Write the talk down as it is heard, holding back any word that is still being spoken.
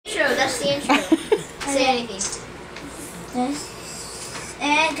Say intro. Say anything.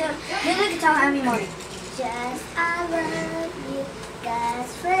 And do the guitar every morning. Just I love you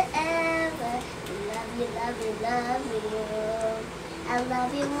guys forever. Love you, love you, love you. I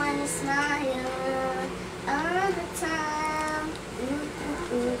love you when you smile all the time. Ooh,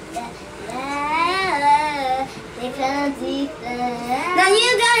 ooh, ooh, yeah, yeah. Now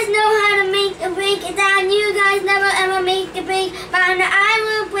you guys know how to break it down. You guys never ever make it break. But now I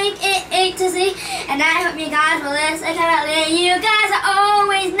will break it A to Z. And I hope you guys will listen carefully. You guys are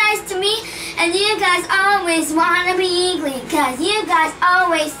always nice to me. And you guys always want to be glee. Cause you guys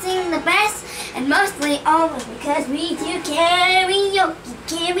always sing the best. And mostly always because we do karaoke.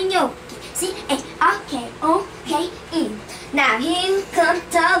 C-A-R-K-O-K-E. Now here comes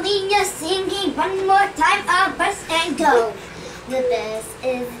Thalia singing one more time. A bus and go. The best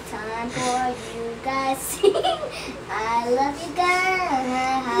is the time for you guys sing. I love you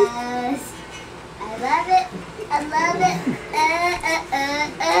guys. I love it. I love it.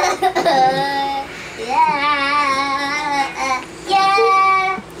 Yeah.